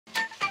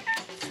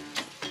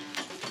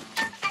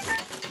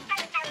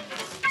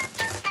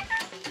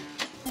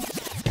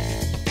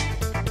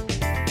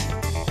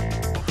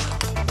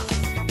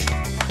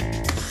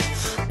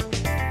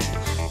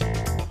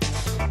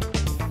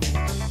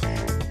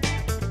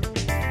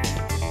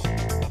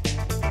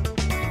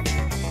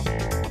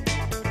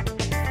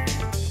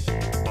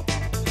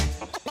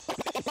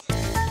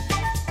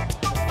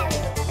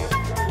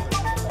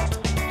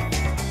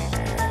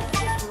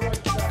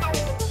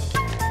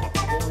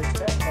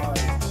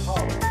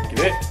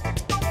it.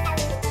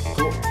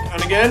 Cool.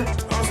 And again.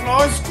 That's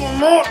nice. Go on,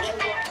 March.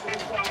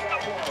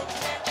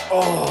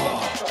 Oh.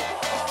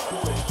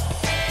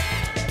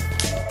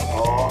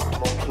 Oh,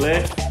 come on,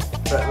 Cliff.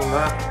 Better than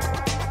that.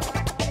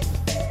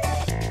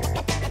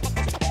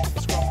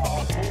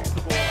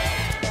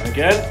 And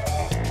again.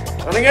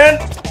 And again.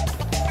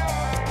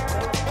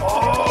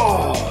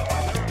 Oh.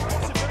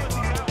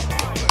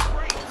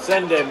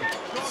 Send him.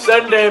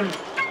 Send him.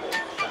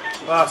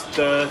 That's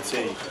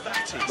dirty.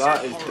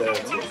 That is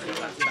dirty.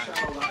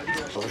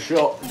 Have a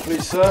shot,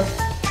 please, sir.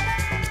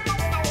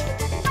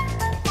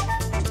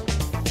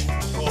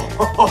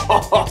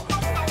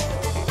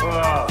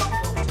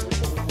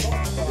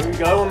 Here we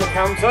go on the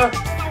counter.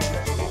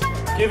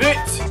 Give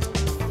it.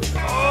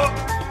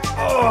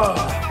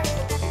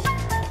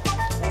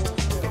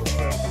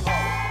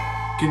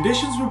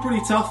 Conditions were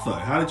pretty tough though.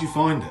 How did you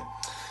find it?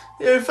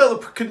 Yeah, we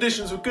felt the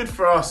conditions were good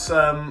for us.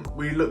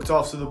 We looked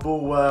after the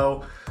ball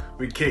well.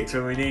 We kicked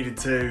when we needed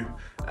to.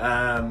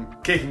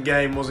 Kicking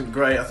game wasn't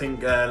great. I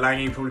think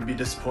Langy would probably be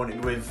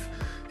disappointed with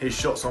his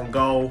shots on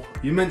goal.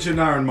 You mentioned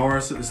Aaron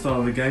Morris at the start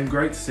of the game.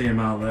 Great to see him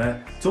out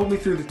there. Talk me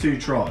through the 2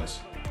 tries.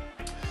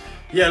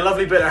 Yeah,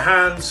 lovely bit of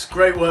hands.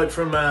 Great work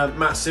from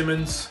Matt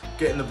Simmons,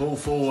 getting the ball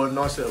forward.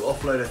 Nice little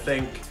offload, I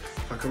think,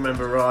 if I can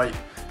remember right.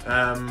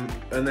 And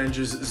then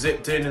just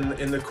zipped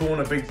in the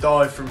corner. Big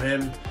dive from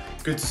him.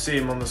 Good to see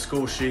him on the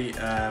score sheet.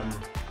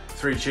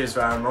 3 cheers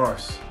for Aaron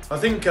Morris. I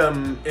think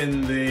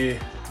in the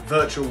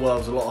virtual world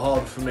it's a lot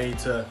harder for me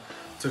to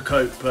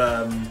cope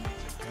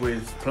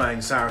with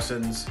playing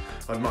Saracens.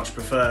 I'd much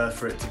prefer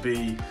for it to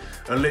be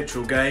a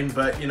literal game,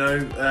 but you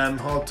know,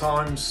 hard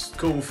times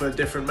call for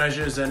different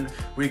measures, and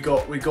we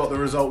got the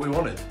result we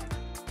wanted.